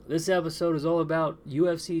This episode is all about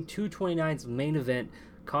UFC 229's main event,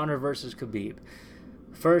 Conor versus Khabib.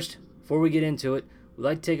 First, before we get into it, we'd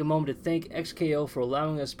like to take a moment to thank XKO for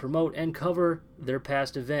allowing us to promote and cover their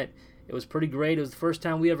past event. It was pretty great. It was the first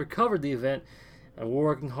time we ever covered the event, and we're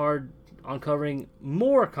working hard on covering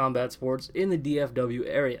more combat sports in the DFW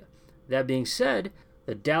area. That being said,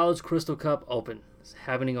 the Dallas Crystal Cup Open is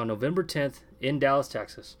happening on November 10th in Dallas,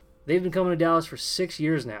 Texas. They've been coming to Dallas for 6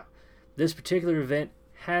 years now. This particular event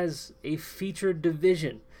has a featured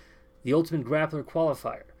division, the Ultimate Grappler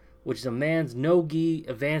Qualifier, which is a man's no-gi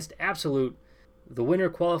advanced absolute. The winner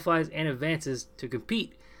qualifies and advances to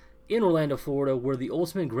compete in Orlando, Florida, where the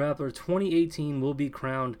Ultimate Grappler 2018 will be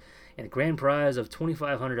crowned and a grand prize of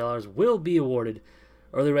 $2,500 will be awarded.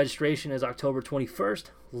 Early registration is October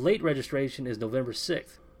 21st. Late registration is November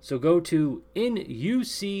 6th. So go to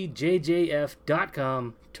nucjjf.com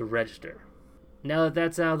to register. Now that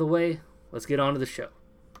that's out of the way, let's get on to the show.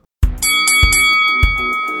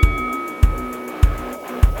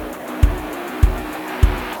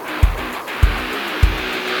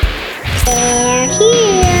 They're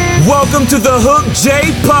here. Welcome to the Hook J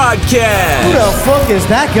Podcast. Who the fuck is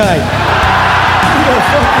that guy? Who the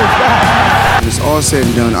fuck is that? When it's all said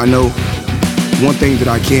and done, I know one thing that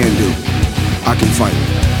I can do. I can fight.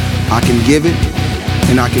 I can give it,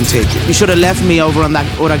 and I can take it. You should have left me over on that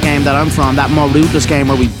other game that I'm from, that more ruthless game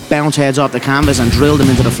where we bounce heads off the canvas and drill them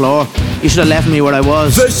into the floor. You should have left me where I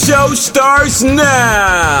was. The show starts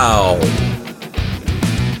now.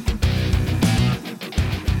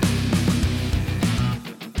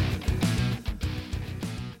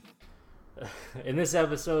 In this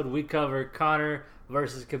episode, we cover Conor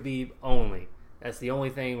versus Khabib only. That's the only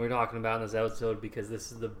thing we're talking about in this episode because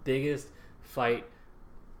this is the biggest fight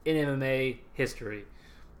in MMA history.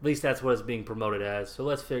 At least that's what it's being promoted as. So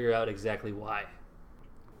let's figure out exactly why.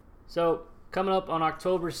 So coming up on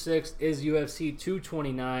October 6th is UFC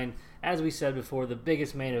 229. As we said before, the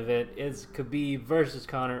biggest main event is Khabib versus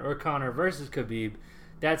Conor or Conor versus Khabib.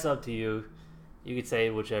 That's up to you. You could say it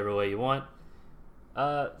whichever way you want.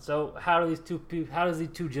 So how does these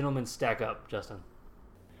two gentlemen stack up, Justin?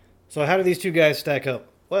 So how do these two guys stack up?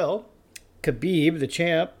 Well, Khabib, the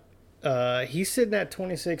champ, he's sitting at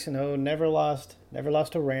 26-0, never lost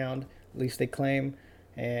a round, at least they claim.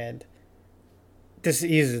 And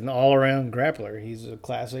he's an all-around grappler. He's a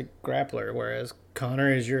classic grappler, whereas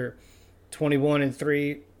Conor is your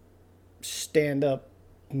 21-3 stand-up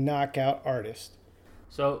knockout artist.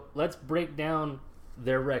 So let's break down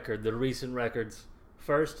their record, the recent records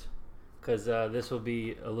first, because this will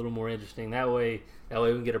be a little more interesting. That way we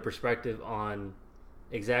can get a perspective on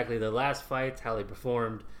exactly the last fights, how they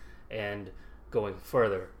performed, and going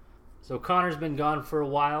further. So Conor's been gone for a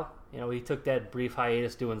while. You know, he took that brief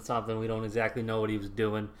hiatus doing something. We don't exactly know what he was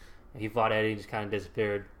doing. He fought Eddie and just kind of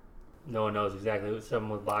disappeared. No one knows exactly what something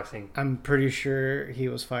with boxing. I'm pretty sure he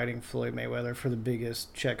was fighting Floyd Mayweather for the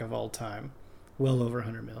biggest check of all time. Well over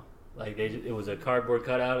 100 mil. Like it was a cardboard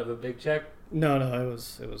cutout of a big check? No, it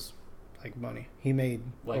was like money. He made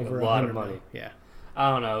like over a lot of 100 money. mil. Yeah. I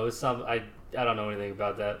don't know. It was some. I don't know anything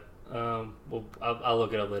about that. I'll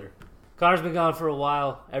look it up later. Conor's been gone for a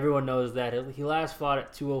while. Everyone knows that. He last fought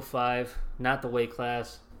at 205, not the weight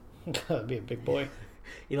class. That'd be a big boy.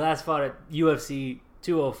 He last fought at UFC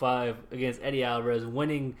 205 against Eddie Alvarez,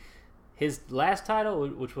 winning his last title,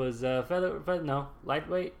 which was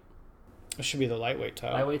lightweight. It should be the lightweight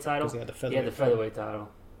title. Lightweight title? He had the featherweight title.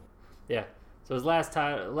 Yeah. So his last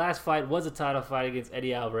fight was a title fight against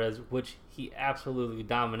Eddie Alvarez, which he absolutely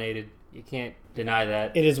dominated. You can't deny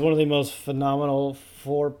that. It is one of the most phenomenal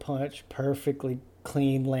 4-punch, perfectly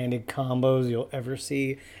clean landed combos you'll ever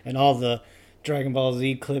see. And all the Dragon Ball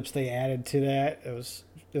Z clips they added to that, it was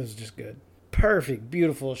just good. Perfect,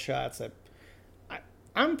 beautiful shots.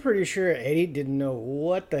 I'm pretty sure Eddie didn't know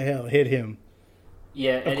what the hell hit him.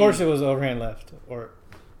 Yeah, of course it was overhand left.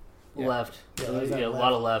 Left. Yeah, a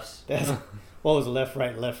lot of lefts. What was left,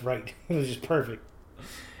 right? It was just perfect.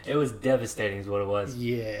 It was devastating is what it was.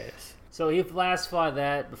 Yes. So he last fought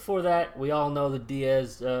that. Before that, we all know the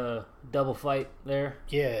Diaz double fight there.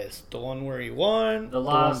 Yes, the one where he won. The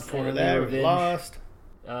loss. One before that, he lost.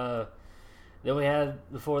 Then we had,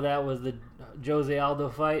 before that was the Jose Aldo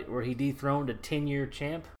fight where he dethroned a 10-year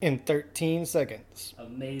champ. In 13 seconds.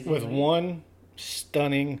 Amazing. With one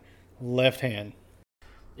stunning left hand.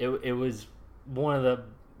 It was one of the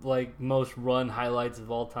most run highlights of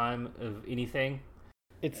all time of anything.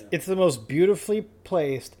 It's the most beautifully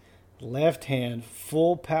placed left hand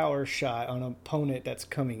full power shot on an opponent that's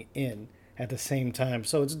coming in at the same time.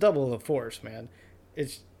 So it's double the force, man.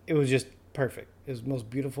 It was just perfect. It was the most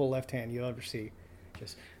beautiful left hand you'll ever see.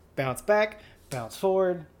 Just bounce back, bounce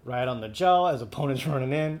forward, right on the jaw as opponent's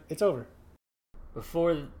running in. It's over.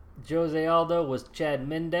 Before Jose Aldo was Chad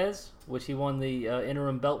Mendez, which he won the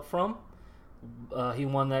interim belt from. He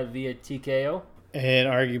won that via TKO. And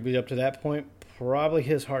arguably up to that point, probably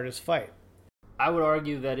his hardest fight. I would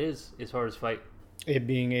argue that is his hardest fight. It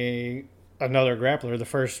being another grappler, the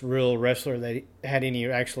first real wrestler that had any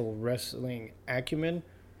actual wrestling acumen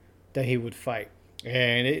that he would fight.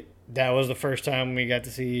 And that was the first time we got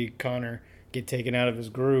to see Conor get taken out of his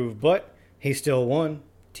groove. But he still won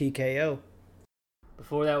TKO.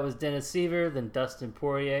 Before that was Dennis Seaver, then Dustin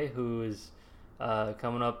Poirier, who is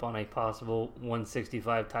coming up on a possible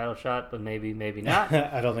 165 title shot, but maybe not.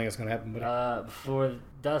 I don't think it's going to happen. But Before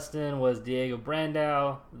Dustin was Diego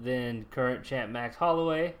Brandao, then current champ Max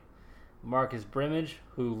Holloway, Marcus Brimage,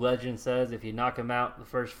 who legend says if you knock him out the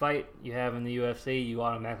first fight you have in the UFC, you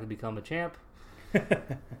automatically become a champ.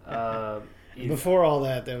 Before all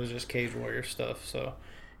that was just Cage Warrior stuff. So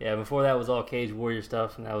yeah, before that was all Cage Warrior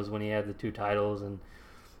stuff, and that was when he had the 2 titles and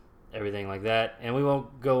everything like that. And we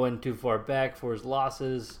won't go in too far back for his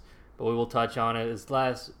losses, but we will touch on it.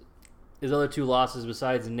 His other 2 losses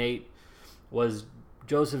besides Nate was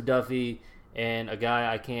Joseph Duffy and a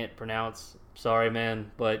guy I can't pronounce. Sorry,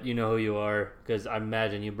 man, but you know who you are, because I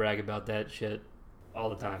imagine you brag about that shit all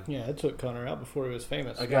the time. yeah, it took Conor out before he was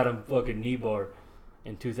famous. I got him fucking knee bar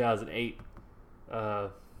in 2008.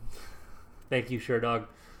 Thank you, Sure Dog.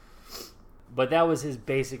 But that was his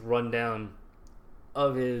basic rundown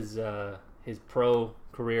of his pro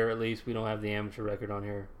career. At least we don't have the amateur record on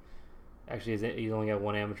here. Actually, he's only got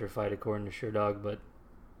 1 amateur fight according to Sure Dog, but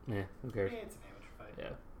who cares? Yeah, it's an amateur fight. Yeah.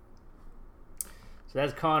 So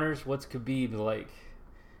that's Conor's. What's Khabib like?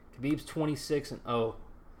 Khabib's 26-0,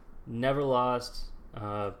 never lost.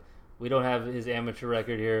 We don't have his amateur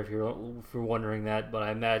record here, if you're wondering that, but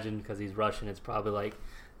I imagine because he's Russian, it's probably like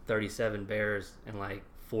 37 bears and like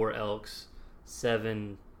 4 elks,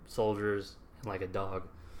 7 soldiers, and like a dog.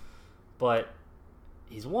 But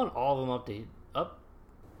he's won all of them up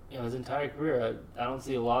his entire career. I don't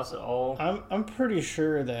see a loss at all. I'm pretty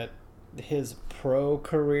sure that his pro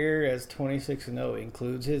career as 26-0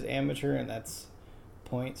 includes his amateur, and that's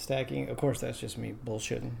point stacking. Of course, that's just me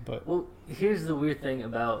bullshitting, but Well, here's the weird thing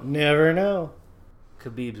about never know.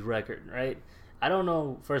 Khabib's record, right? I don't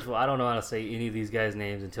know. First of all, I don't know how to say any of these guys'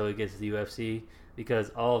 names until he gets to the UFC, because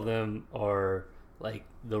all of them are like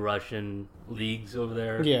the Russian leagues over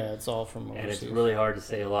there. Yeah, it's all from overseas. And it's really hard to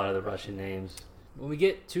say a lot of the Russian names. When we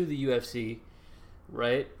get to the UFC,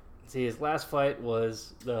 right? See, his last fight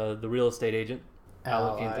was the real estate agent,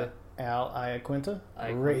 Al Iaquinta. Al Iaquinta?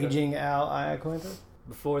 Iaquinta. Raging Al Iaquinta?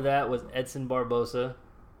 Before that was Edson Barbosa.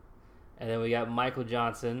 And then we got Michael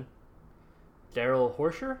Johnson. Daryl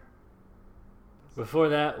Horscher. Before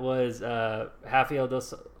that was Rafael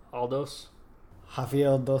dos Aldos.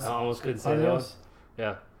 Rafael dos I almost couldn't say that one. Aldos?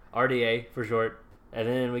 Yeah. RDA for short. And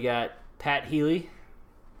then we got Pat Healy.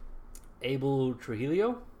 Abel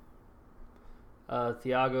Trujillo.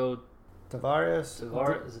 Thiago Tavares.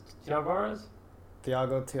 Tavares. Is it Tavares?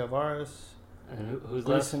 Thiago Tavares. And who's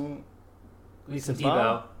left? Gleason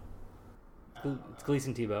Tebow. It's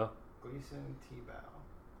Gleason Tebow. Gleason Tebow.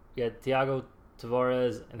 Yeah, Thiago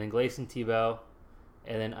Tavares, and then Gleason Tebow.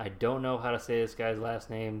 And then I don't know how to say this guy's last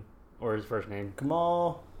name or his first name.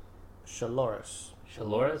 Kamal Shaloris.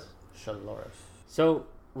 Shalores? Shaloris. So,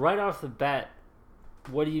 right off the bat,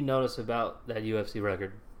 what do you notice about that UFC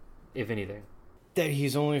record, if anything? That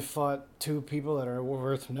he's only fought 2 people that are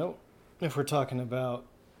worth note. If we're talking about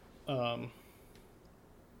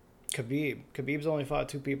Khabib. Khabib's only fought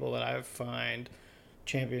 2 people that I find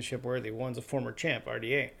championship worthy. One's a former champ,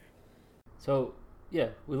 RDA. So, yeah,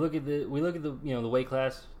 we look at the the weight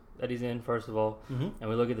class that he's in first of all, and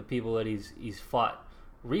we look at the people that he's fought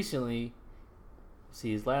recently.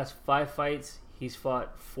 See, his last 5 fights, he's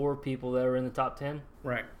fought 4 people that are in the top 10.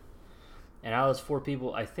 Right. And out of those 4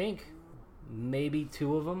 people, I think maybe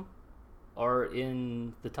 2 of them are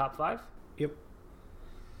in the top 5. Yep.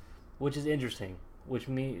 Which is interesting. Which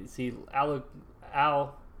means, see,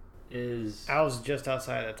 Al's just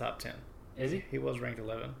outside the top 10. Is he? He was ranked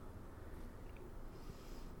 11.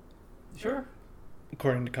 Sure.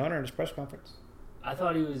 According to Conor in his press conference. I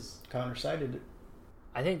thought he was. Conor cited it.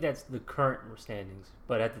 I think that's the current standings.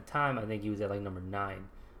 But at the time, I think he was at like number 9.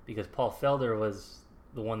 Because Paul Felder was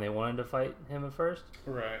the one they wanted to fight him at first.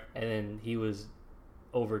 Right. And then he was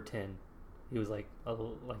over 10. He was like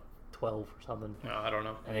 12 or something. No, I don't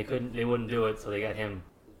know. And they wouldn't do it, so they got him.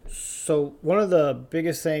 So one of the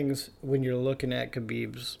biggest things when you're looking at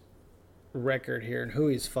Khabib's record here and who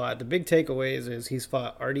he's fought, the big takeaways is he's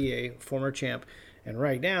fought RDA, former champ, and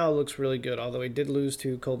right now looks really good. Although he did lose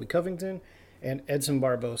to Colby Covington, and Edson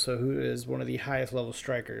Barbosa, who is one of the highest level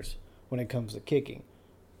strikers when it comes to kicking.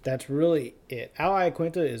 That's really it. Al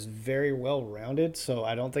Iaquinta is very well rounded, so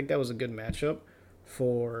I don't think that was a good matchup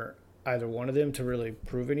for either one of them to really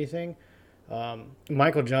prove anything.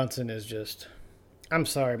 Michael Johnson is just, I'm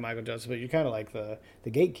sorry, Michael Johnson, but you're kind of like the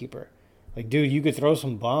gatekeeper. Like, dude, you could throw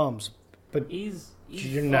some bombs, but He's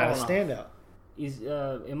you're not a fallen standout. off. He's,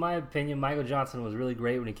 in my opinion, Michael Johnson was really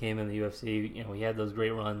great when he came in the UFC. You know, he had those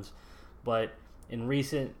great runs, but in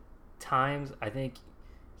recent times, I think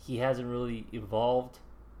he hasn't really evolved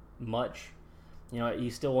much. You know, he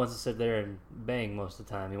still wants to sit there and bang most of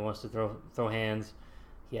the time. He wants to throw hands.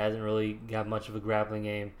 He hasn't really got much of a grappling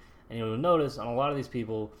game. And you'll notice on a lot of these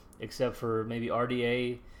people, except for maybe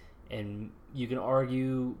RDA, and you can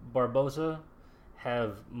argue Barbosa,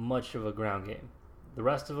 have much of a ground game. The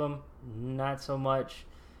rest of them, not so much.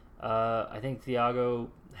 I think Thiago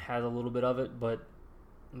has a little bit of it, but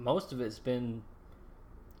most of it's been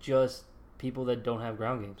just people that don't have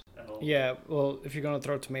ground games at all. Yeah, well, if you're going to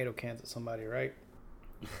throw tomato cans at somebody, right?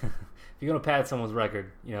 If you're going to pad someone's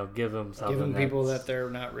record, you know, give them something. Give them people that they're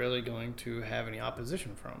not really going to have any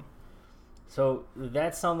opposition from. So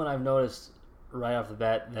that's something I've noticed right off the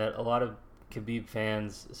bat that a lot of Khabib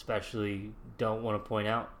fans especially don't want to point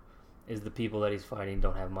out, is the people that he's fighting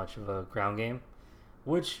don't have much of a ground game,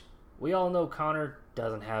 which we all know Conor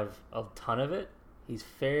doesn't have a ton of it. He's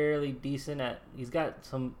fairly decent at, he's got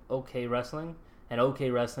some okay wrestling, and okay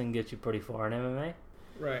wrestling gets you pretty far in MMA.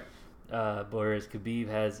 Right. Whereas Khabib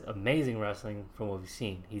has amazing wrestling from what we've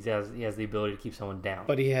seen. He has the ability to keep someone down.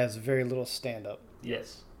 But he has very little stand-up.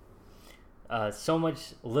 Yes. So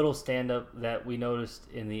much little stand-up that we noticed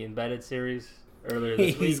in the Embedded series earlier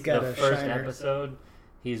this week. He's got the a first shiner. episode,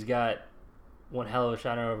 he's got one hell of a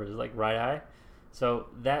shiner over his right eye. So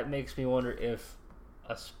that makes me wonder if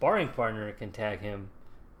a sparring partner can tag him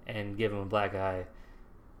and give him a black eye.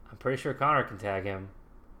 I'm pretty sure Conor can tag him,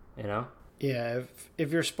 you know? Yeah,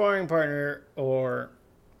 if your sparring partner or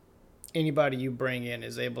anybody you bring in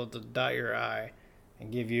is able to dot your eye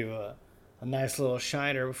and give you a nice little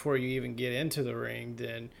shiner before you even get into the ring,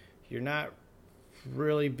 then you're not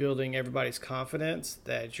really building everybody's confidence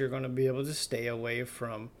that you're going to be able to stay away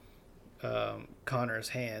from Conor's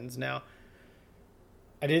hands. Now,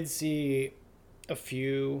 I did see a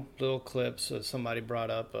few little clips that somebody brought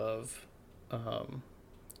up of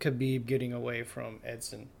Khabib getting away from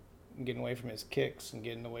Edson, getting away from his kicks and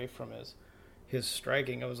getting away from his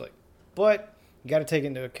striking. I was like, but you got to take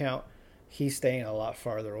into account he's staying a lot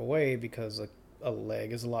farther away because a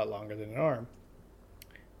leg is a lot longer than an arm.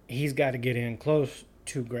 He's got to get in close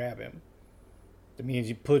to grab him. That means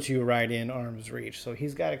he puts you right in arm's reach. So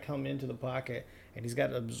he's got to come into the pocket and he's got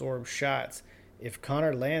to absorb shots. If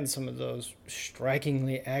Conor lands some of those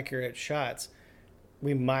strikingly accurate shots,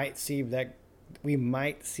 we might see that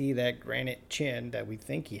granite chin that we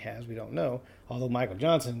think he has. We don't know. Although Michael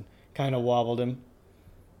Johnson kind of wobbled him.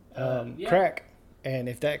 Crack. And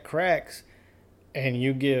if that cracks and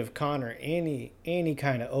you give Conor any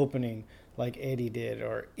kind of opening like Eddie did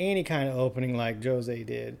or any kind of opening like Jose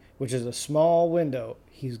did, which is a small window,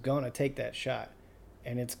 he's going to take that shot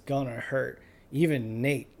and it's going to hurt. Even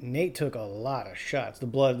Nate took a lot of shots.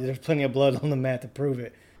 There's plenty of blood on the mat to prove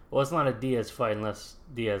it. Well, it's not a Diaz fight unless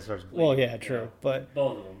Diaz starts bleeding. Well, yeah, true. But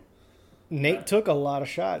both of them. Nate took a lot of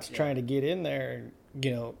shots trying to get in there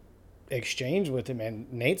and, exchange with him,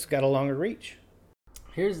 and Nate's got a longer reach.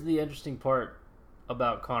 Here's the interesting part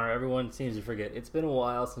about Conor. Everyone seems to forget. It's been a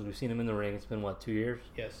while since we've seen him in the ring. It's been, 2 years?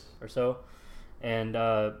 Yes. Or so? And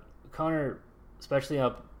Conor, especially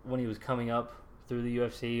up when he was coming up through the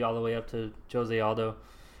UFC all the way up to Jose Aldo,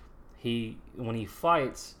 when he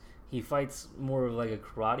fights more of like a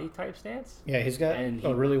karate type stance. Yeah, he's got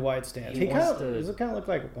a really wide stance. Does it kind of look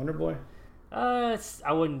like Wonder Boy?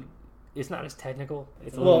 It's not as technical.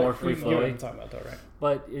 It's a little more free You know what flowing. I'm talking about, though, right?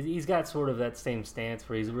 But he's got sort of that same stance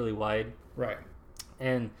where he's really wide. Right.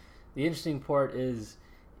 And the interesting part is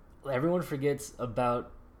everyone forgets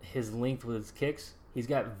about his length with his kicks. He's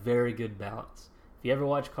got very good balance. If you ever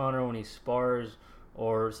watch Conor when he spars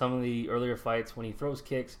or some of the earlier fights when he throws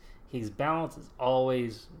kicks, his balance is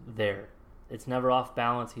always there. It's never off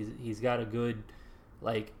balance. He's got a good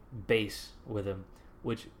base with him,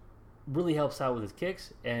 which really helps out with his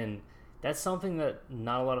kicks. And that's something that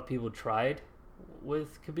not a lot of people tried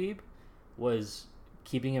with Khabib, was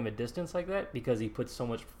keeping him at distance like that, because he puts so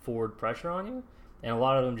much forward pressure on you, and a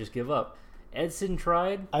lot of them just give up. Edson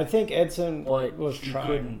tried. I think Edson was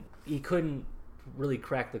trying. He couldn't really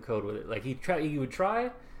crack the code with it. He would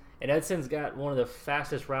try, and Edson's got one of the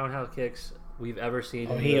fastest roundhouse kicks we've ever seen.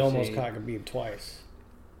 He almost caught Khabib twice.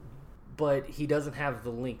 but he doesn't have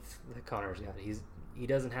the length that Conor's got. He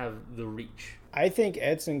doesn't have the reach. I think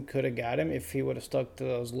Edson could have got him if he would have stuck to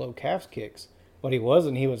those low calf kicks. But he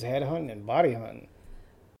wasn't. He was head hunting and body hunting.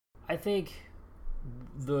 I think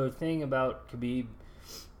the thing about Khabib,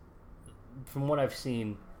 from what I've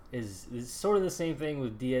seen, is sort of the same thing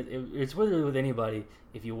with Diaz. It's literally with anybody.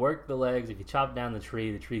 If you work the legs, if you chop down the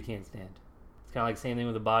tree can't stand. It's kind of like the same thing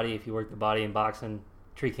with the body. If you work the body in boxing,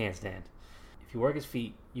 tree can't stand. If you work his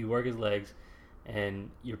feet, you work his legs, and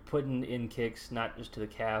you're putting in kicks not just to the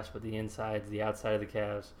calves, but the insides, the outside of the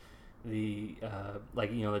calves, the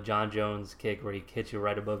the John Jones kick where he hits you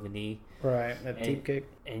right above the knee. Right, that deep kick.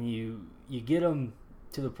 And you get him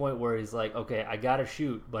to the point where he's like, okay, I gotta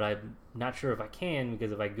shoot, but I'm not sure if I can,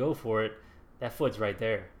 because if I go for it, that foot's right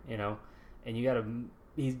there, and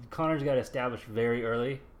Conor's got to establish very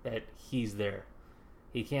early that he's there.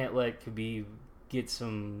 He can't let Khabib get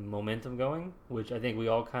some momentum going, which I think we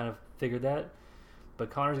all kind of figured that. But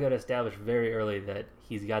Conor's got to establish very early that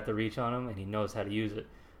he's got the reach on him and he knows how to use it.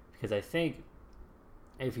 Because I think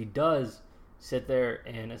if he does sit there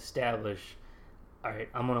and establish, all right,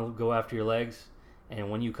 I'm going to go after your legs, and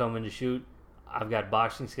when you come in to shoot, I've got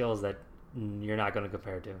boxing skills that you're not going to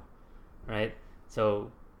compare to, right?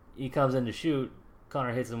 So he comes in to shoot,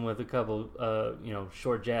 Conor hits him with a couple,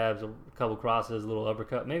 short jabs, a couple crosses, a little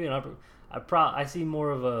uppercut, maybe an upper. I see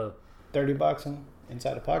more of a dirty boxing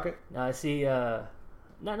inside the pocket. No, I see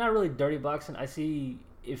not really dirty boxing. I see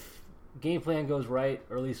if game plan goes right,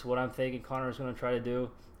 or at least what I'm thinking Conor is going to try to do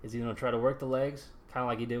is he's going to try to work the legs, kind of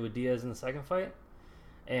like he did with Diaz in the second fight.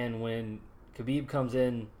 And when Khabib comes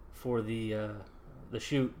in for the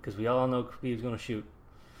shoot, because we all know Khabib's going to shoot.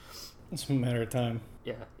 It's a matter of time.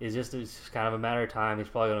 Yeah, it's just kind of a matter of time. He's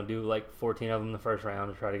probably going to do like 14 of them in the first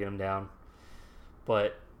round to try to get him down.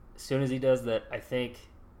 But as soon as he does that, I think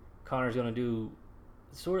Conor's going to do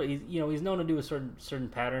sort of, he's known to do a certain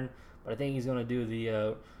pattern, but I think he's going to do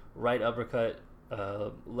the right uppercut,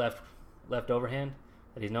 left overhand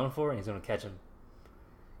that he's known for, and he's going to catch him.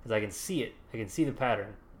 Because I can see it. I can see the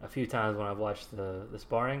pattern a few times when I've watched the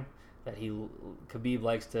sparring, that Khabib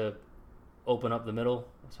likes to open up the middle,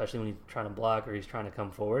 especially when he's trying to block or he's trying to come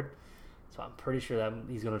forward. So I'm pretty sure that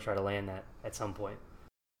he's going to try to land that at some point.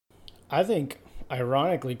 I think,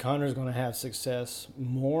 ironically, Conor's going to have success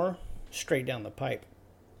more straight down the pipe.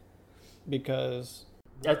 Because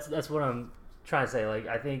that's what I'm trying to say. Like,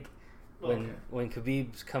 I think when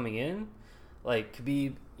Khabib's coming in, like,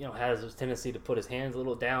 Khabib, has this tendency to put his hands a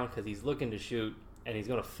little down because he's looking to shoot, and he's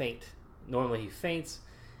going to feint. Normally he feints,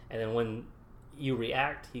 and then when you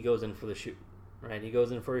react, he goes in for the shoot, right? He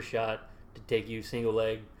goes in for a shot to take you single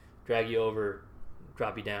leg, drag you over,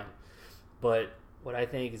 drop you down. But what I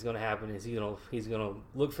think is going to happen is he's going to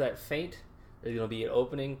look for that feint. There's going to be an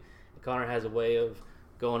opening. And Conor has a way of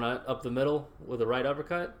going up the middle with a right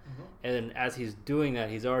uppercut, and then as he's doing that,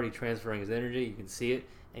 he's already transferring his energy. You can see it,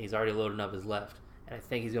 and he's already loading up his left. And I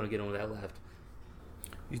think he's going to get him with that left.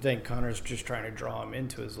 You think Conor's just trying to draw him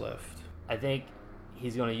into his left? I think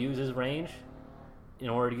he's going to use his range in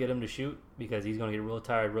order to get him to shoot, because he's going to get real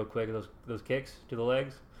tired real quick of those kicks to the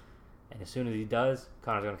legs. And as soon as he does,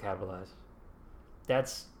 Conor's going to capitalize.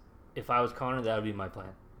 If I was Conor, that would be my plan.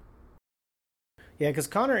 Yeah, because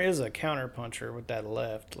Conor is a counter puncher with that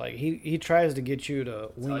left. Like, he tries to get you to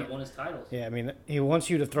That's how he won his titles. Yeah, I mean, he wants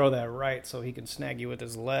you to throw that right so he can snag you with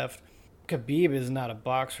his left. Khabib is not a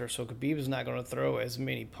boxer, so Khabib is not going to throw as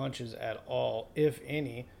many punches at all, if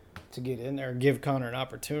any, to get in there and give Conor an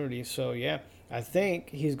opportunity. So, yeah, I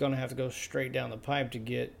think he's going to have to go straight down the pipe to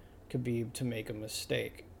get Khabib to make a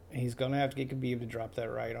mistake. He's going to have to get Khabib to drop that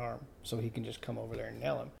right arm so he can just come over there and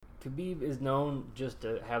nail him. Khabib is known just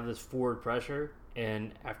to have this forward pressure,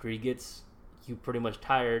 and after he gets you pretty much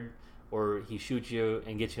tired or he shoots you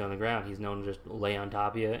and gets you on the ground, he's known to just lay on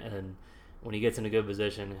top of you, and then when he gets in a good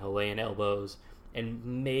position, he'll lay in elbows and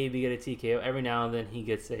maybe get a TKO. Every now and then he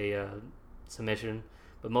gets a submission,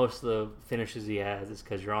 but most of the finishes he has is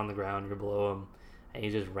because you're on the ground, you're below him, and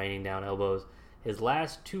he's just raining down elbows. His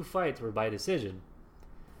last two fights were by decision.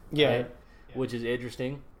 Yeah. Right? Which is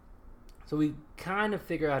interesting. So we kind of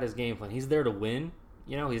figure out his game plan. He's there to win.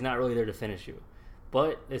 He's not really there to finish you.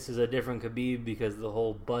 But this is a different Khabib because of the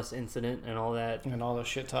whole bus incident and all that. And all the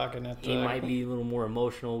shit talking at the... He might be a little more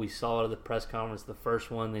emotional. We saw it at the press conference, the first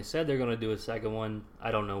one. They said they're going to do a second one.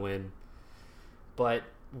 I don't know when. But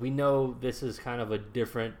we know this is kind of a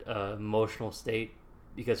different emotional state.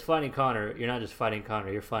 Because fighting Conor, you're not just fighting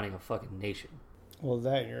Conor. You're fighting a fucking nation. Well,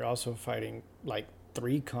 you're also fighting, like,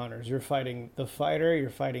 3 Conors. You're fighting the fighter, you're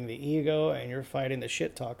fighting the ego, and you're fighting the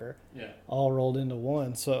shit talker. Yeah. All rolled into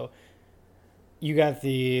one. So you got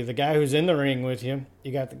the guy who's in the ring with you,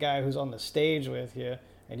 you got the guy who's on the stage with you,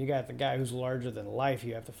 and you got the guy who's larger than life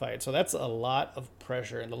you have to fight. So that's a lot of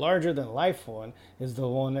pressure. And the larger than life one is the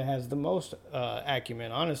one that has the most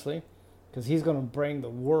acumen, honestly, because he's going to bring the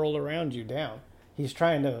world around you down. He's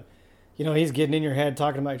trying to, he's getting in your head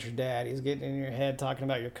talking about your dad. He's getting in your head talking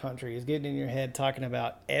about your country. He's getting in your head talking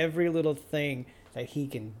about every little thing that he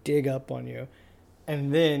can dig up on you.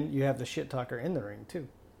 And then you have the shit talker in the ring, too.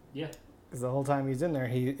 Yeah. Because the whole time he's in there,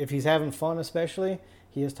 if he's having fun especially,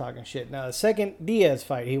 he is talking shit. Now, the second Diaz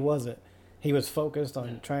fight, he wasn't. He was focused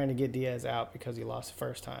on trying to get Diaz out because he lost the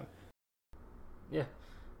first time. Yeah.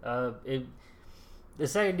 The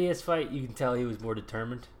second Diaz fight, you can tell he was more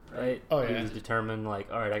determined, right? Oh, yeah. He was determined, like,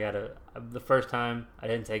 all right, the first time, I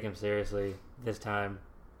didn't take him seriously. This time,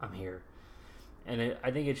 I'm here. And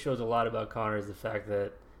I think it shows a lot about Conor is the fact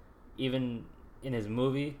that even in his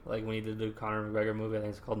movie, like when he did the Conor McGregor movie, I think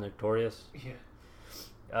it's called Notorious.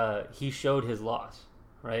 Yeah. He showed his loss,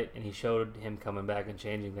 right? And he showed him coming back and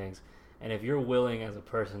changing things. And if you're willing as a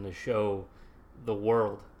person to show the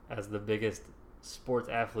world as the biggest sports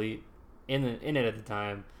athlete in it at the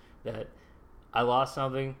time that I lost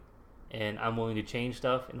something and I'm willing to change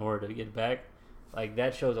stuff in order to get back, like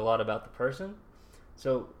that shows a lot about the person.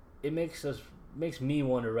 So it makes me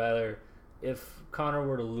wonder rather if Conor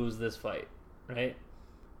were to lose this fight, right?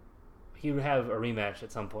 He would have a rematch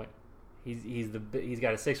at some point. He's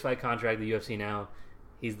got a 6-fight contract with the UFC now.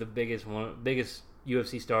 He's the biggest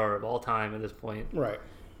UFC star of all time at this point. Right.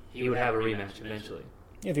 He would have a rematch eventually.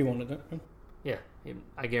 If he wanted it. Yeah,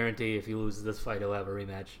 I guarantee if he loses this fight, he'll have a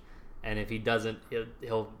rematch. And if he doesn't,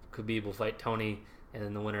 Khabib will fight Tony, and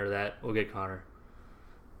then the winner of that will get Conor.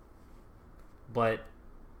 But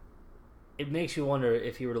it makes you wonder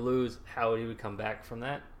if he were to lose, how he would come back from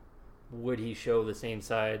that. Would he show the same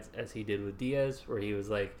sides as he did with Diaz, where he was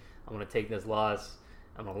like, I'm going to take this loss,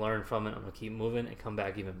 I'm going to learn from it, I'm going to keep moving and come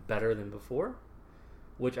back even better than before?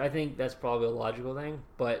 Which I think that's probably a logical thing,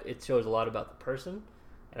 but it shows a lot about the person.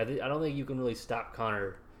 And I don't think you can really stop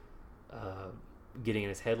Conor getting in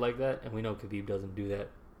his head like that, and we know Khabib doesn't do that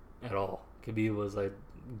at all. Khabib was like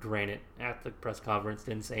granite at the press conference,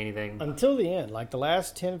 didn't say anything. Until the end, like the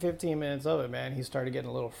last 10, 15 minutes of it, man, he started getting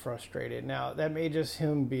a little frustrated. Now, that may just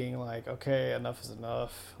him being like, okay, enough is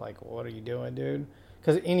enough. Like, what are you doing, dude?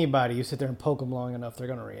 Because anybody, you sit there and poke them long enough, they're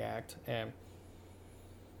going to react. And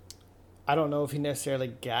I don't know if he necessarily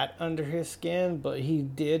got under his skin, but he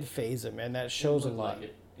did phase him, and that shows a lot.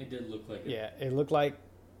 Like it did look like it. Yeah, it looked like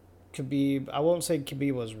Khabib, I won't say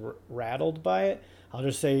Khabib was rattled by it. I'll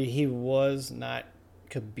just say he was not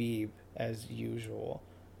Khabib as usual.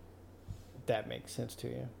 If that makes sense to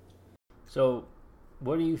you. So,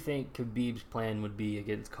 what do you think Khabib's plan would be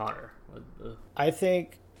against Conor? I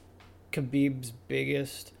think Khabib's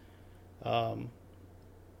biggest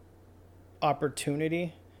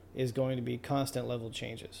opportunity is going to be constant level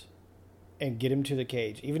changes and get him to the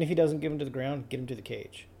cage. Even if he doesn't get him to the ground, get him to the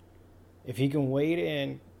cage. If he can wade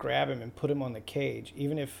in, grab him, and put him on the cage,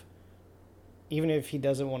 even if he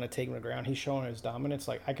doesn't want to take him to the ground, he's showing his dominance.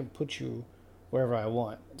 Like, I can put you wherever I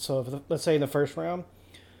want. So, let's say in the first round,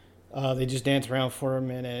 they just dance around for a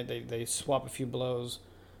minute. They swap a few blows.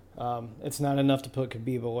 It's not enough to put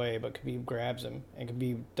Khabib away, but Khabib grabs him, and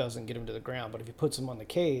Khabib doesn't get him to the ground. But if he puts him on the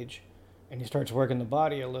cage and he starts working the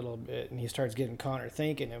body a little bit, and he starts getting Conor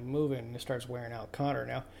thinking and moving, and it starts wearing out Conor.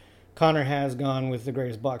 Now, Conor has gone with the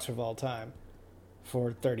greatest boxer of all time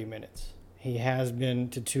for 30 minutes. He has been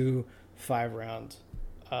to 2 5-round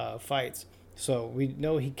fights. So we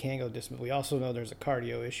know he can go distance. We also know there's a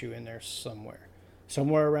cardio issue in there somewhere.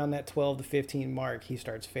 Somewhere around that 12 to 15 mark, he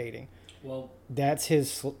starts fading. Well, that's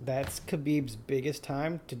Khabib's biggest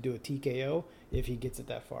time to do a TKO if he gets it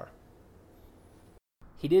that far.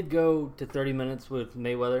 he did go to 30 minutes with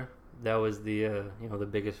Mayweather. That was the the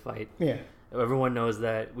biggest fight. Yeah. Everyone knows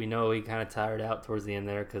that. We know he kind of tired out towards the end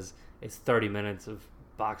there because it's 30 minutes of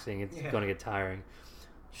boxing. It's going to get tiring.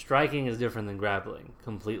 Striking is different than grappling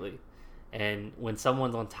completely. And when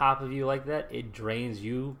someone's on top of you like that, it drains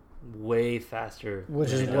you way faster.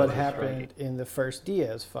 Which is what happened in the first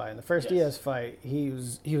Diaz fight. In the first Diaz fight, he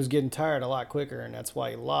was getting tired a lot quicker, and that's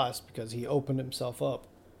why he lost, because he opened himself up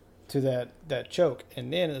to that choke.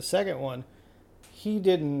 And then in the second one, he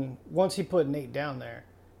didn't, once he put Nate down there,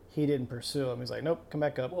 he didn't pursue him. He's like, nope, come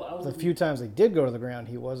back up. Well, The few times they did go to the ground,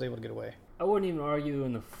 he was able to get away. I wouldn't even argue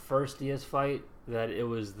in the first Diaz fight that it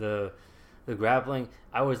was the grappling.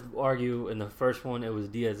 I would argue in the first one it was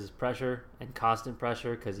Diaz's pressure and constant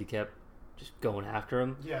pressure because he kept just going after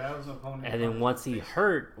him. Yeah, that was an opponent. And then once he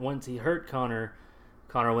hurt Conor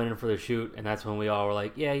went in for the shoot, and that's when we all were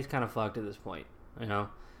like, yeah, he's kind of fucked at this point,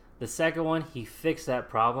 The second one, he fixed that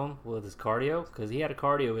problem with his cardio because he had a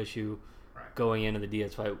cardio issue going into the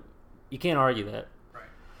Diaz fight. You can't argue that. Right.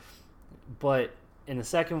 But in the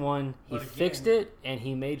second one, he fixed it, and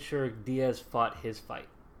he made sure Diaz fought his fight.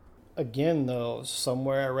 Again, though,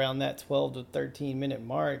 somewhere around that 12 to 13 minute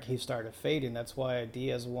mark, he started fading. That's why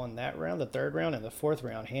Diaz won that round, the third round, and the fourth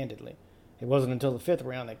round handedly. It wasn't until the fifth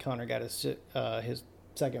round that Conor got his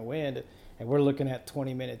second win, and we're looking at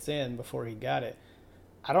 20 minutes in before he got it.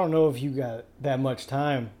 I don't know if you got that much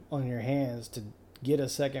time on your hands to get a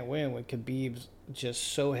second win when Khabib's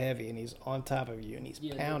just so heavy and he's on top of you and he's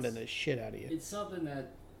pounding the shit out of you. It's something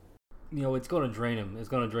that, it's going to drain him. It's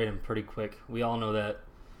going to drain him pretty quick. We all know that.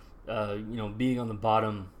 Being on the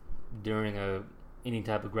bottom during any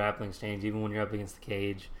type of grappling exchange, even when you're up against the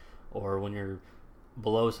cage or when you're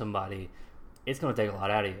below somebody, it's going to take a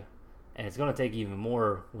lot out of you. And it's going to take even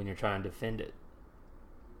more when you're trying to defend it.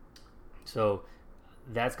 So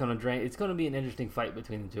that's going to drain. It's going to be an interesting fight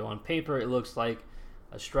between the two. On paper, it looks like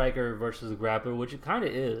a striker versus a grappler, which it kind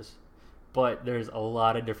of is. But there's a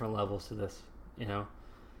lot of different levels to this,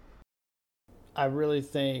 I really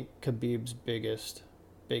think Khabib's biggest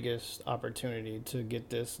opportunity to get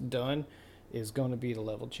this done is going to be the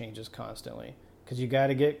level changes constantly, because you got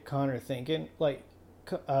to get Conor thinking. Like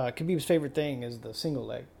Khabib's favorite thing is the single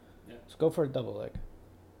leg. Yeah. So go for a double leg.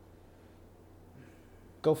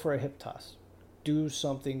 Go for a hip toss. Do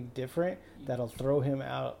something different that'll throw him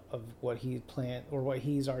out of what he planned or what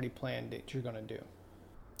he's already planned that you're going to do.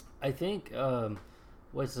 I think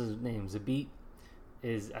what's his name? Zabit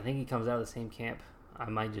I think he comes out of the same camp. I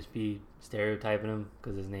might just be stereotyping him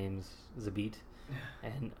because his name's Zabit,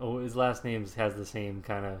 and his last name has the same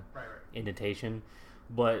kind of indentation.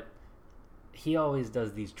 But he always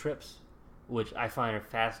does these trips, which I find are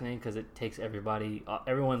fascinating because it takes everybody.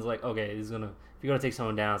 Everyone's like, okay, if you're gonna take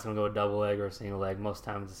someone down, it's gonna go a double leg or a single leg. Most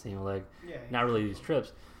times it's a single leg. Yeah, not really these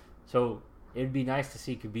trips. So it'd be nice to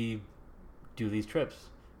see Khabib do these trips,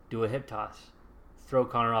 do a hip toss, throw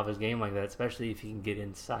Conor off his game like that, especially if he can get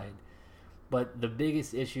inside. But the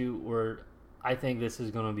biggest issue where I think this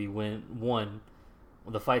is going to be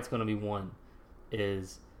the fight's going to be won,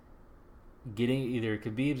 is getting either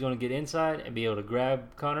Khabib's going to get inside and be able to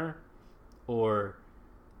grab Conor, or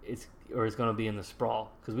it's going to be in the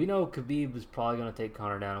sprawl. Because we know Khabib is probably going to take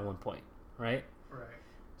Conor down at one point, right? Right.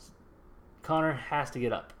 Conor has to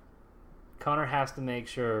get up. Conor has to make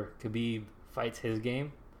sure Khabib fights his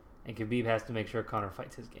game, and Khabib has to make sure Conor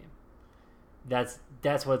fights his game. That's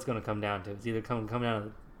what it's going to come down to. It's either come down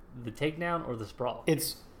to the takedown or the sprawl.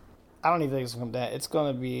 I don't even think it's going to come down. It's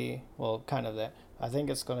going to be, kind of that. I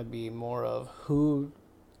think it's going to be more of who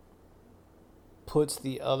puts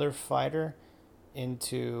the other fighter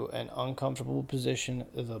into an uncomfortable position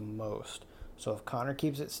the most. So if Conor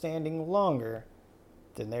keeps it standing longer,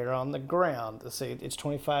 then they're on the ground. Let's say it's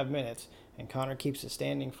 25 minutes, and Conor keeps it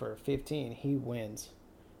standing for 15. He wins.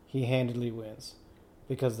 He handedly wins.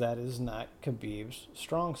 Because that is not Khabib's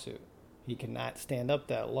strong suit. He cannot stand up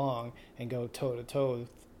that long and go toe-to-toe with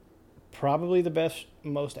probably the best,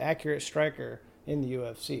 most accurate striker in the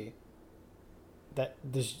UFC. That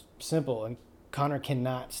is simple. And Conor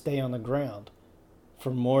cannot stay on the ground for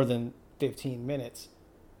more than 15 minutes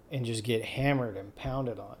and just get hammered and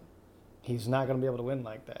pounded on. He's not going to be able to win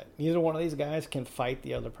like that. Neither one of these guys can fight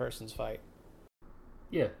the other person's fight.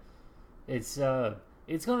 Yeah. It's going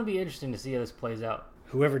to be interesting to see how this plays out.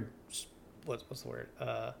 Whoever, what's the word?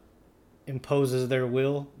 Imposes their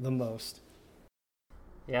will the most.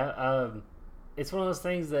 Yeah, it's one of those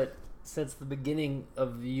things that since the beginning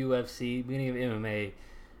of the UFC, beginning of MMA,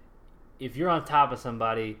 if you're on top of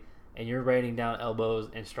somebody and you're raining down elbows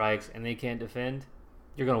and strikes and they can't defend,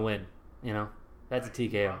 you're gonna win. That's a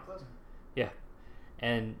TKO. Yeah,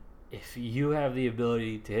 and if you have the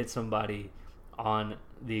ability to hit somebody on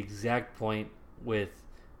the exact point with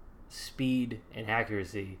speed and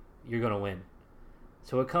accuracy, you're going to win.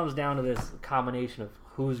 So it comes down to this combination of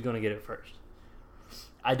who's going to get it first.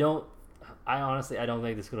 I honestly don't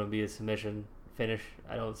think it's going to be a submission finish.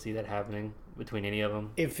 I don't see that happening between any of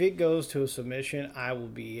them. If it goes to a submission, I will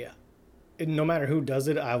be, no matter who does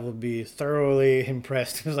it, I will be thoroughly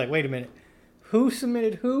impressed. It's like, wait a minute, who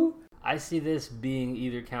submitted who? I see this being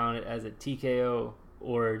either counted as a TKO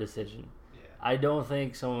or a decision. I don't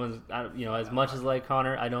think someone's, as much as like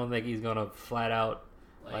Conor, I don't think he's going to flat out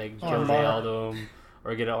like Jose Aldo him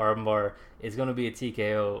or get an armbar. It's going to be a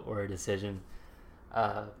TKO or a decision.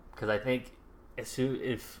 Because I think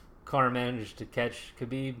if Conor managed to catch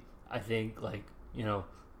Khabib, I think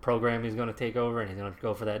programming is going to take over and he's going to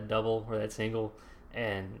go for that double or that single,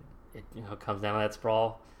 and it comes down to that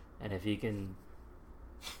sprawl. And if he can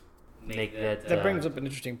make that. That brings up an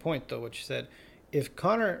interesting point, though, what you said. If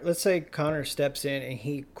Conor, let's say Conor steps in and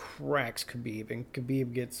he cracks Khabib, and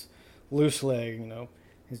Khabib gets loose leg,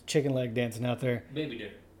 his chicken leg dancing out there. Baby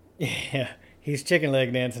deer. Yeah, he's chicken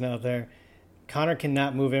leg dancing out there. Conor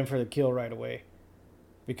cannot move in for the kill right away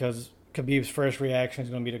because Khabib's first reaction is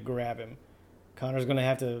going to be to grab him. Conor's going to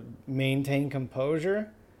have to maintain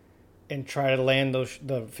composure and try to land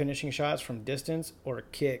the finishing shots from distance or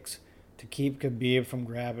kicks to keep Khabib from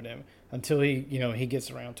grabbing him until he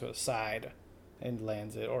gets around to a side and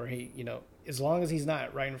lands it, or as long as he's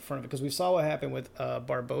not right in front of it. Because we saw what happened with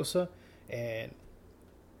Barbosa and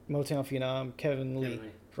Motown Phenom Kevin Lee.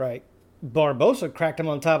 Right? Barbosa cracked him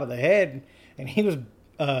on top of the head, and he was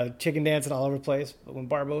chicken dancing all over the place. But when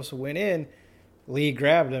Barbosa went in, Lee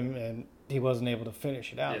grabbed him, and he wasn't able to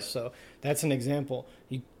finish it out. Yeah. So that's an example.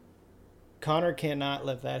 Conor cannot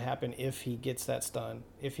let that happen if he gets that stun,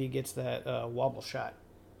 if he gets that wobble shot.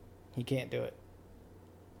 He can't do it.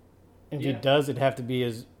 And if he does, he'll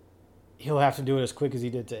have to do it as quick as he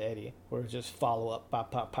did to Eddie, where it's just follow up,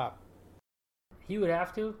 pop, pop, pop. He would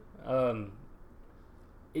have to.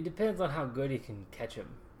 It depends on how good he can catch him,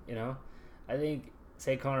 I think,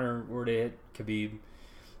 say Conor were to hit Khabib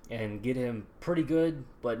and get him pretty good,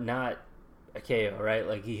 but not a KO, right?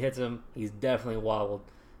 Like, he hits him, he's definitely wobbled.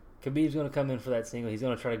 Khabib's going to come in for that single. He's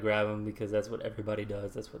going to try to grab him because that's what everybody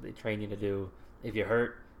does. That's what they train you to do. If you're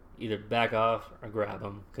hurt, either back off or grab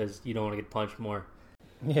him because you don't want to get punched more.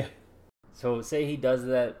 Yeah. So say he does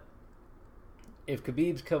that. If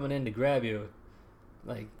Khabib's coming in to grab you,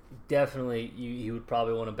 like, definitely you would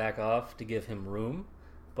probably want to back off to give him room.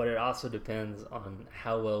 But it also depends on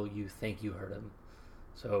how well you think you hurt him.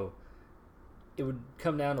 So it would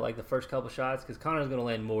come down to, like, the first couple shots because Conor's going to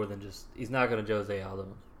land more than just... He's not going to Jose Aldo,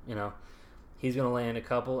 He's going to land a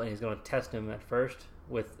couple, and he's going to test him at first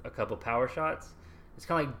with a couple power shots. It's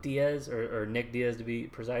kind of like Diaz, or Nick Diaz to be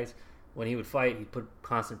precise. When he would fight, he'd put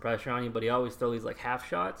constant pressure on you, but he always throw these, like, half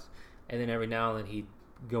shots, and then every now and then he'd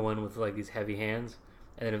go in with, like, these heavy hands,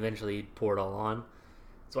 and then eventually he'd pour it all on.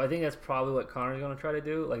 So I think that's probably what Conor's going to try to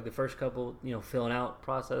do. Like, the first couple, filling out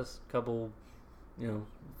process,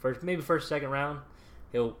 first, second round,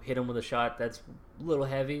 he'll hit him with a shot that's a little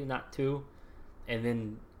heavy, not too, and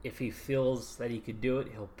then if he feels that he could do it,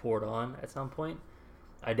 he'll pour it on at some point.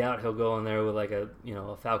 I doubt he'll go in there with, like, a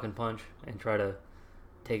falcon punch and try to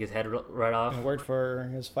take his head right off. It worked for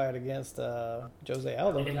his fight against Jose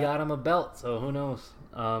Aldo. And got him a belt, so who knows?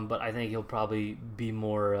 But I think he'll probably be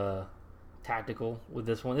more tactical with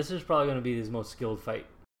this one. This is probably going to be his most skilled fight.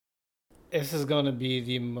 This is going to be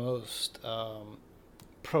the most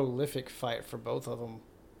prolific fight for both of them.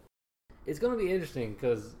 It's going to be interesting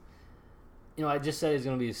because, I just said it's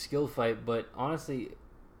going to be a skilled fight, but honestly,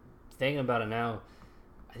 thinking about it now,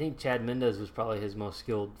 I think Chad Mendes was probably his most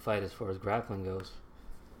skilled fight as far as grappling goes.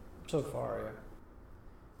 So far,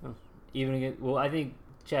 yeah. Even again, I think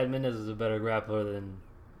Chad Mendes is a better grappler than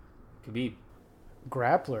Khabib.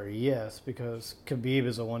 Grappler, yes, because Khabib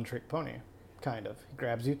is a one-trick pony, kind of. He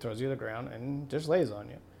grabs you, throws you to the ground, and just lays on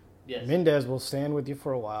you. Yes. Mendes will stand with you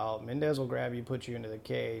for a while. Mendes will grab you, put you into the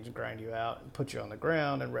cage, grind you out, and put you on the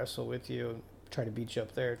ground and wrestle with you and try to beat you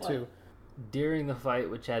up there, too. During the fight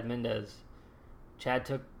with Chad Mendes, Chad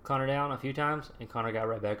took Conor down a few times, and Conor got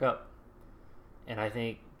right back up. And I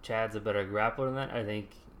think Chad's a better grappler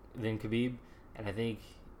than Khabib, and I think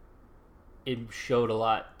it showed a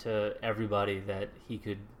lot to everybody that he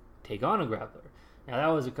could take on a grappler. Now, that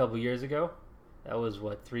was a couple years ago. That was,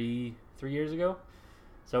 3 years ago?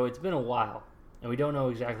 So it's been a while, and we don't know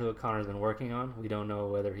exactly what Conor's been working on. We don't know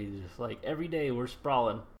whether he's just like, every day we're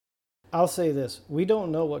sprawling. I'll say this. We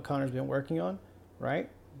don't know what Conor's been working on, right?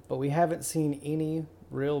 But we haven't seen any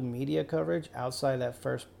real media coverage outside that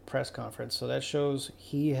first press conference. So that shows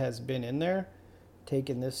he has been in there,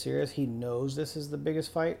 taking this serious. He knows this is the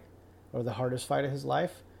biggest fight or the hardest fight of his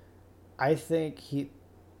life. I think he's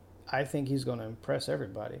going to impress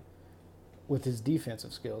everybody with his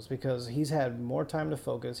defensive skills because he's had more time to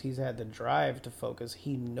focus. He's had the drive to focus.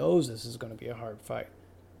 He knows this is going to be a hard fight.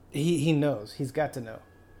 He knows. He's got to know.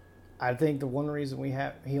 I think the one reason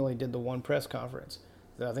he only did the one press conference.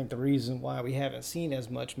 I think the reason why we haven't seen as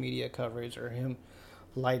much media coverage or him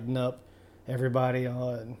lighting up everybody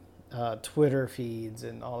on Twitter feeds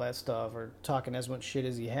and all that stuff or talking as much shit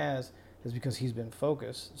as he has is because he's been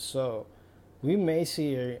focused. So we may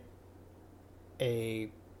see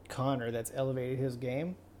a Conor that's elevated his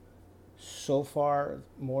game so far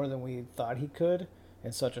more than we thought he could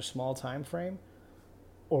in such a small time frame,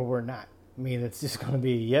 or we're not. I mean, it's just going to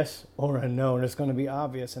be yes or a no, and it's going to be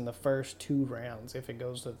obvious in the first 2 rounds if it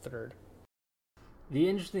goes to the third. The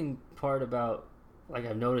interesting part about like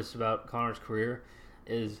I've noticed about Conor's career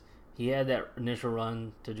is he had that initial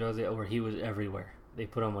run to Jose where he was everywhere. They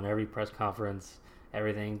put him on every press conference,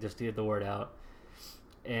 everything, just to get the word out.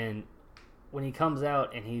 And when he comes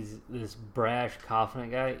out and he's this brash,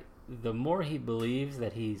 confident guy, the more he believes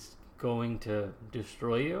that he's going to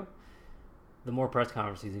destroy you, the more press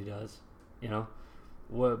conferences he does, you know?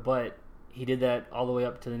 But he did that all the way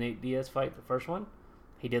up to the Nate Diaz fight, the first one.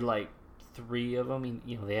 He did like 3 of them.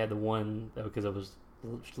 They had the one because it was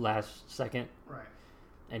last second. Right.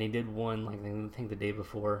 And he did one, like I think the day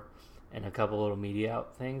before, and a couple little media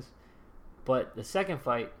out things. But the second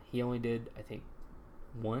fight, he only did, I think,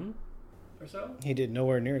 1 or so. He did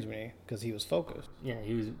nowhere near as many because he was focused. Yeah,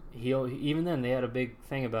 he even then they had a big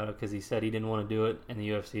thing about it because he said he didn't want to do it, and the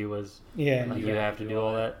UFC was like you have to do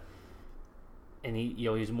all that. And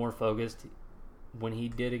he's more focused. When he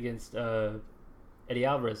did against Eddie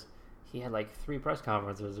Alvarez, he had like 3 press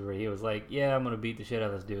conferences where he was like, "Yeah, I'm gonna beat the shit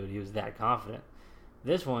out of this dude." He was that confident.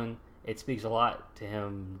 This one, it speaks a lot to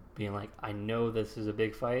him being like, "I know this is a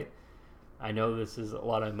big fight. I know this is a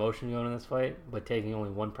lot of emotion going in this fight, but taking only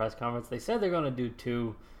 1 press conference." They said they're going to do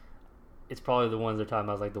 2. It's probably the ones they're talking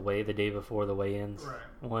about, like the day before the weigh-ins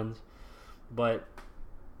ones. But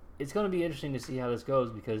it's going to be interesting to see how this goes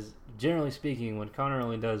because, generally speaking, when Conor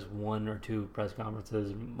only does 1 or 2 press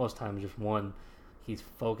conferences, most times just 1, he's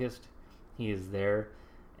focused. He is there.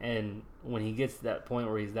 And when he gets to that point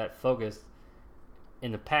where he's that focused,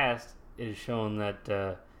 in the past, it has shown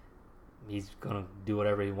that he's going to do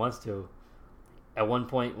whatever he wants to. At one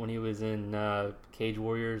point when he was in Cage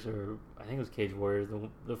Warriors, or I think it was Cage Warriors,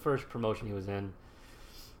 the first promotion he was in,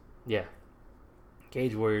 yeah,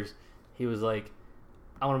 Cage Warriors, he was like,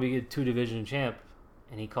 "I want to be a 2-division champ,"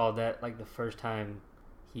 and he called that like the first time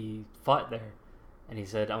he fought there, and he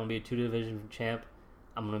said, "I want to be a 2-division champ.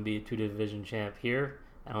 I'm going to be a 2-division champ here,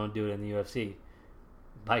 and I want to do it in the UFC."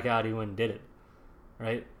 By God, he went and did it,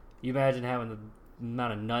 right? You imagine having the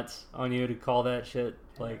amount of nuts on you to call that shit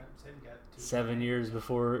like 7 years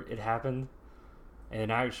before it happened,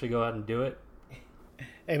 and actually go out and do it.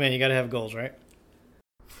 Hey man, you gotta have goals, right?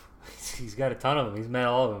 He's got a ton of them. He's met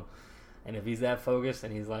all of them, and if he's that focused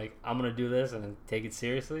and he's like, "I'm gonna do this and take it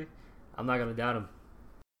seriously," I'm not gonna doubt him.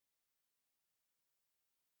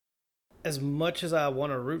 As much as I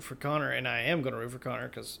want to root for Conor, and I am gonna root for Conor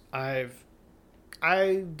because I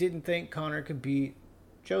didn't think Conor could beat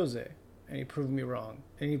Jose, and he proved me wrong,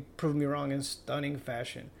 and he proved me wrong in stunning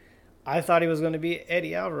fashion. I thought he was going to be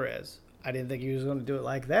Eddie Alvarez. I didn't think he was going to do it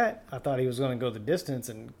like that. I thought he was going to go the distance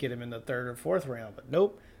and get him in the 3rd or 4th round. But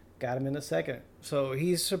nope, got him in the 2nd. So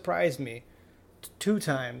he's surprised me 2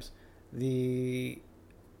 times. Darren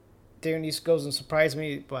East goes and surprised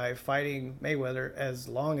me by fighting Mayweather as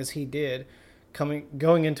long as he did,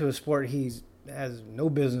 going into a sport he has no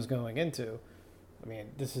business going into. I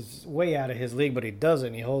mean, this is way out of his league, but he does it.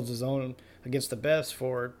 And he holds his own against the best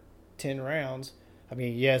for 10 rounds. I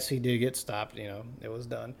mean, yes, he did get stopped, it was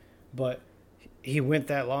done. But he went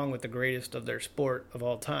that long with the greatest of their sport of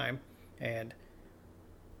all time. And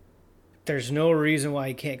there's no reason why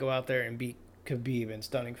he can't go out there and beat Khabib in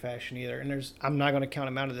stunning fashion either. And I'm not going to count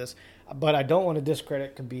him out of this. But I don't want to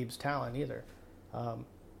discredit Khabib's talent either.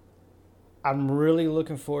 I'm really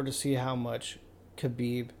looking forward to see how much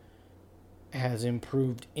Khabib has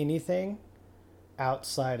improved anything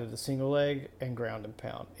outside of the single leg and ground and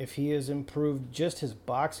pound. If he has improved just his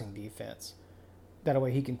boxing defense, that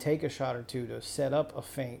way he can take a shot or 2 to set up a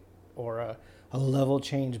feint or a level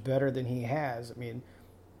change better than he has. I mean,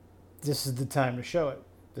 this is the time to show it.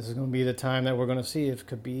 This is going to be the time that we're going to see if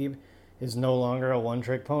Khabib is no longer a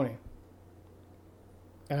one-trick pony.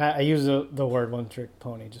 And I use the word one-trick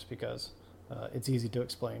pony just because it's easy to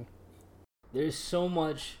explain. There's so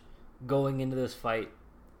much going into this fight.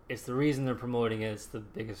 It's the reason they're promoting it. It's the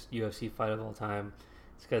biggest UFC fight of all time.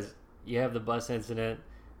 It's because you have the bus incident.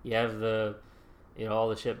 You have all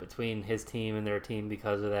the shit between his team and their team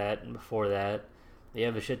because of that. And before that, you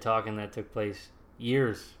have the shit talking that took place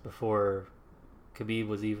years before Khabib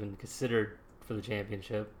was even considered for the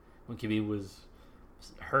championship. When Khabib was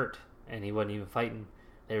hurt and he wasn't even fighting,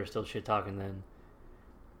 they were still shit talking then.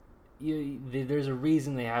 There's a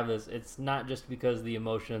reason they have this. It's not just because of the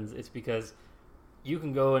emotions. It's because you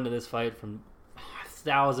can go into this fight from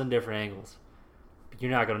 1,000 different angles, but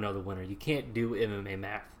you're not going to know the winner. You can't do MMA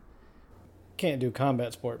math. Can't do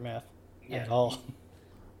combat sport math at all.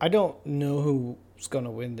 I don't know who's going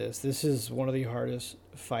to win this. This is one of the hardest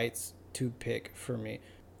fights to pick for me.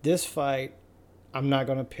 This fight, I'm not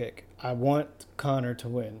going to pick. I want Conor to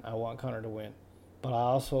win. But I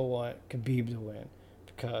also want Khabib to win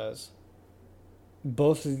because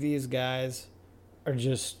both of these guys are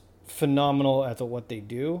just phenomenal at what they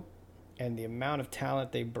do, and the amount of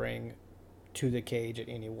talent they bring to the cage at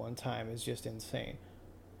any one time is just insane.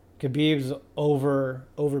 Khabib's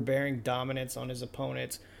overbearing dominance on his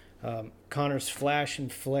opponents, Conor's flash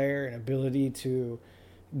and flare and ability to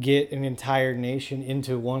get an entire nation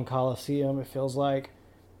into one coliseum, it feels like,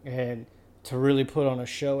 and to really put on a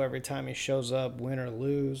show every time he shows up, win or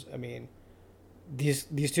lose. I mean, these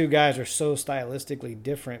two guys are so stylistically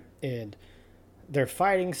different in their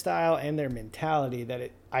fighting style and their mentality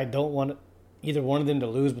that I don't want either one of them to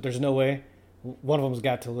lose, but there's no way. One of them's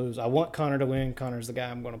got to lose. I want Conor to win. Conor's the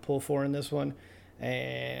guy I'm going to pull for in this one.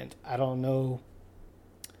 And I don't know.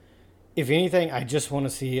 If anything, I just want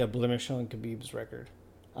to see a blemish on Khabib's record.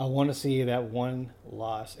 I want to see that one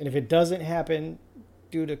loss. And if it doesn't happen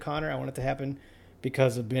due to Conor, I want it to happen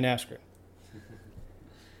because of Ben Askren.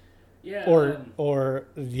 Yeah. Or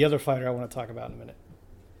the other fighter I want to talk about in a minute.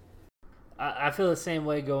 I feel the same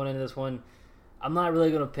way going into this one. I'm not really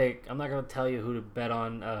going to pick. I'm not going to tell you who to bet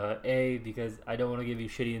on, because I don't want to give you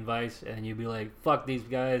shitty advice and you'd be like, fuck these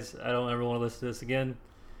guys. I don't ever want to listen to this again.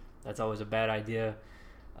 That's always a bad idea.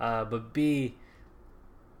 But B,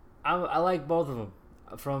 I like both of them.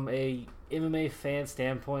 From a MMA fan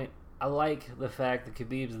standpoint, I like the fact that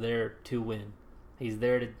Khabib's there to win. He's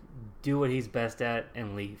there to do what he's best at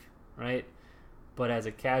and leave, right? But as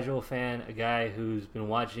a casual fan, a guy who's been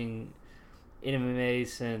watching MMA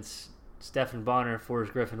since Stephan Bonner,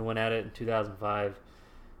 Forrest Griffin went at it in 2005.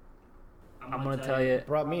 I'm going to tell you.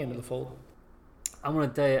 Brought me into the fold. I'm going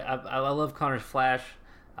to tell you, I love Conor's flash.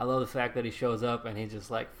 I love the fact that he shows up and he's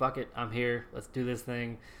just like, fuck it, I'm here. Let's do this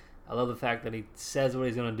thing. I love the fact that he says what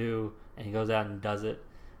he's going to do and he goes out and does it.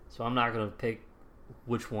 So I'm not going to pick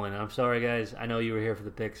which one. I'm sorry, guys. I know you were here for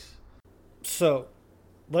the picks. So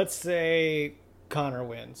let's say Conor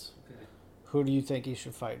wins. Okay. Who do you think he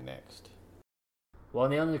should fight next? Well,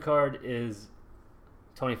 on the undercard is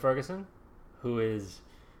Tony Ferguson, who is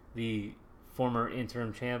the former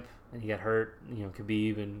interim champ, and he got hurt. You know,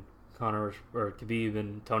 Khabib and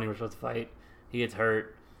Tony were supposed to fight. He gets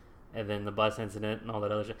hurt, and then the bus incident and all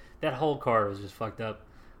that other shit. That whole card was just fucked up.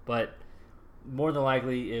 But more than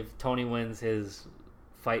likely, if Tony wins his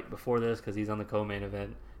fight before this, because he's on the co-main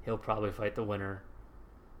event, he'll probably fight the winner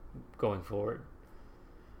going forward.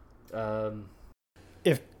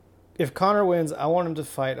 If Conor wins, I want him to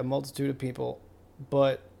fight a multitude of people,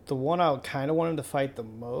 but the one I kind of want him to fight the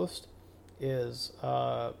most is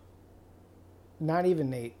not even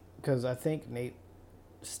Nate, because I think Nate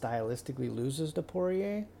stylistically loses to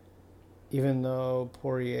Poirier, even though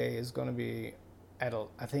Poirier is going to be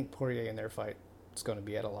I think Poirier in their fight is going to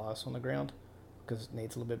be at a loss on the ground because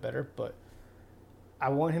Nate's a little bit better, but I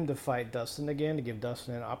want him to fight Dustin again to give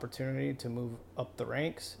Dustin an opportunity to move up the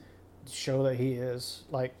ranks, show that he is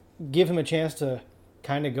give him a chance to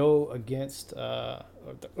kind of go against or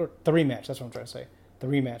the rematch. That's what I'm trying to say. The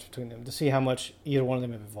rematch between them to see how much either one of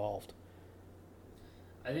them have evolved.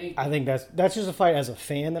 I think that's just a fight as a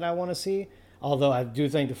fan that I want to see. Although I do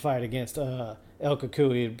think the fight against El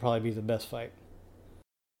Kakui would probably be the best fight.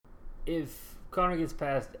 If Conor gets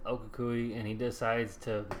past El Kakui and he decides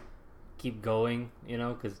to keep going,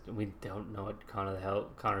 because we don't know what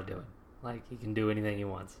Conor's doing. He can do anything he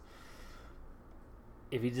wants.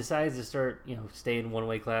 If he decides to start, stay in one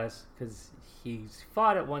weight class, because he's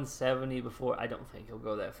fought at 170 before, I don't think he'll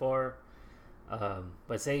go that far.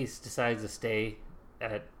 But say he decides to stay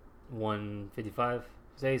at 155.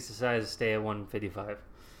 Say he decides to stay at 155,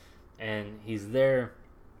 and he's there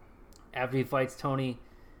after he fights Tony.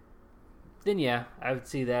 Then yeah, I would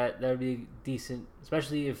see that. That would be decent,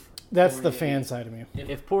 especially if that's the fan side of me.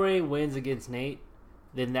 If Poirier wins against Nate,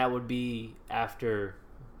 then that would be after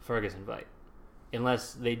Ferguson fight.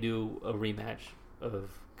 Unless they do a rematch of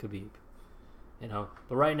Khabib,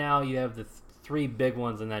 But right now you have the three big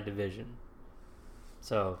ones in that division.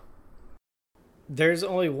 So there's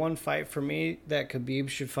only one fight for me that Khabib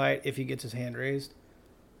should fight if he gets his hand raised.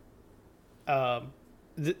 As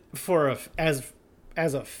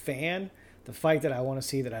a fan, the fight that I want to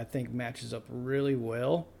see that I think matches up really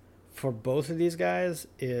well for both of these guys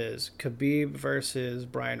is Khabib versus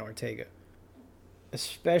Brian Ortega.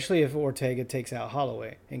 Especially if Ortega takes out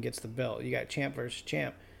Holloway and gets the belt. You got champ versus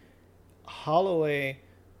champ. Holloway,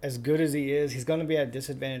 as good as he is, he's going to be at a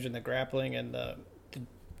disadvantage in the grappling and the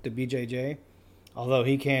BJJ. Although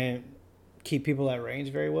he can keep people at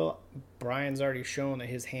range very well. Brian's already shown that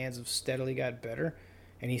his hands have steadily got better.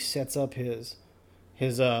 And he sets up his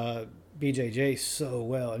BJJ so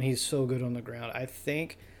well. And he's so good on the ground. I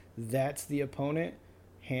think that's the opponent,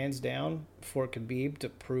 hands down, for Khabib to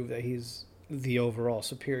prove that he's the overall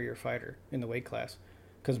superior fighter in the weight class,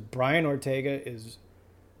 because Brian Ortega is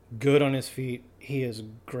good on his feet. He is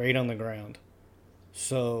great on the ground.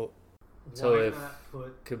 So if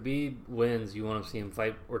Khabib wins, you want to see him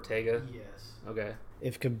fight Ortega? Yes. Okay.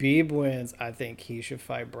 If Khabib wins, I think he should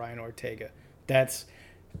fight Brian Ortega. That's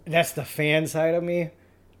the fan side of me.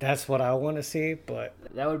 That's what I want to see. But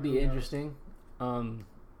that would be interesting. I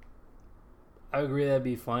agree that'd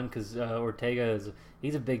be fun because Ortega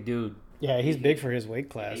he's a big dude. Yeah, he's big for his weight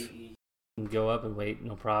class. He can go up and weight,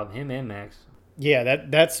 no problem. Him and Max. Yeah,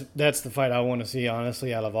 that's the fight I want to see,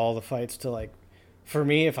 honestly, out of all the fights. To like, for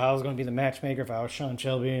me, if I was going to be the matchmaker, if I was Sean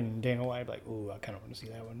Shelby and Dana White, I'd be like, ooh, I kind of want to see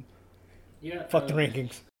that one. Yeah. Fuck the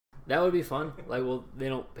rankings. That would be fun. Like, well, they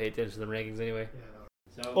don't pay attention to the rankings anyway.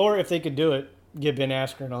 Yeah, so, or if they could do it, get Ben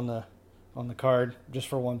Askren on the card just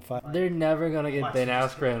for one fight. They're never gonna get Ben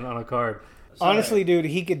Askren on a card. Honestly, dude,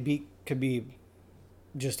 he could beat Khabib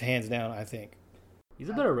just hands down. I think he's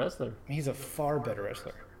a better wrestler. He's a far better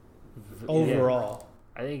wrestler overall.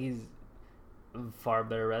 Yeah, I think he's a far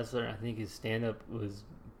better wrestler. I think his stand-up was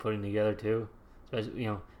putting together too. Especially,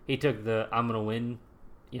 he took the "I'm gonna win."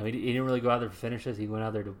 He didn't really go out there to finish this. He went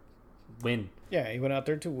out there to win. Yeah, he went out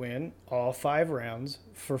there to win all 5 rounds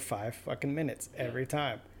for 5 fucking minutes every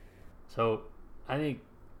time. So, I think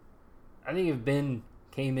if Ben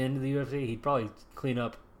came into the UFC, he'd probably clean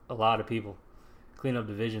up a lot of people, clean up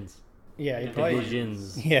divisions. Yeah, he'd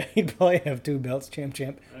probably have 2 belts,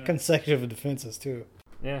 champ, consecutive defenses too.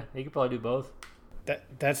 Yeah, he could probably do both.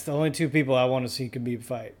 That's the only 2 people I want to see Khabib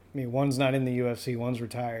fight. I mean, one's not in the UFC, one's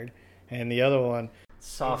retired, and the other one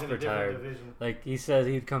soft retired. Like he says,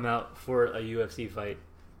 he'd come out for a UFC fight,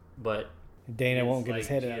 but Dana won't get his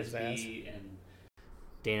head out of his ass. And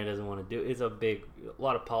Dana doesn't want to do. It's a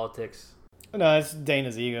lot of politics. No, it's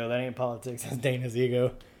Dana's ego. That ain't politics. That's Dana's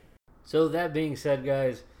ego. So that being said,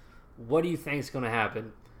 guys, what do you think is going to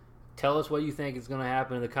happen? Tell us what you think is going to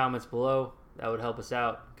happen in the comments below. That would help us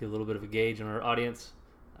out. Get a little bit of a gauge on our audience.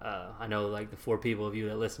 I know like the 4 people of you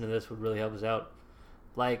that listen to this would really help us out.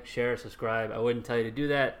 Like, share, subscribe. I wouldn't tell you to do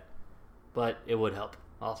that, but it would help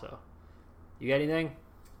also. You got anything?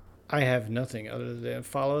 I have nothing other than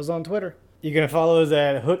follow us on Twitter. You can follow us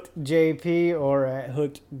at HookedJP or at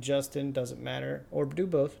HookedJustin. Doesn't matter. Or do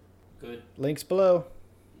both. Good. Links below.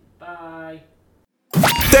 Bye.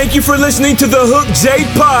 Thank you for listening to the Hook J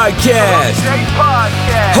Podcast.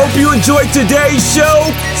 Hope you enjoyed today's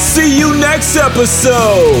show. See you next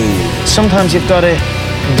episode. Sometimes you've got to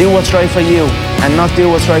do what's right for you and not do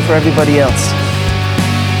what's right for everybody else.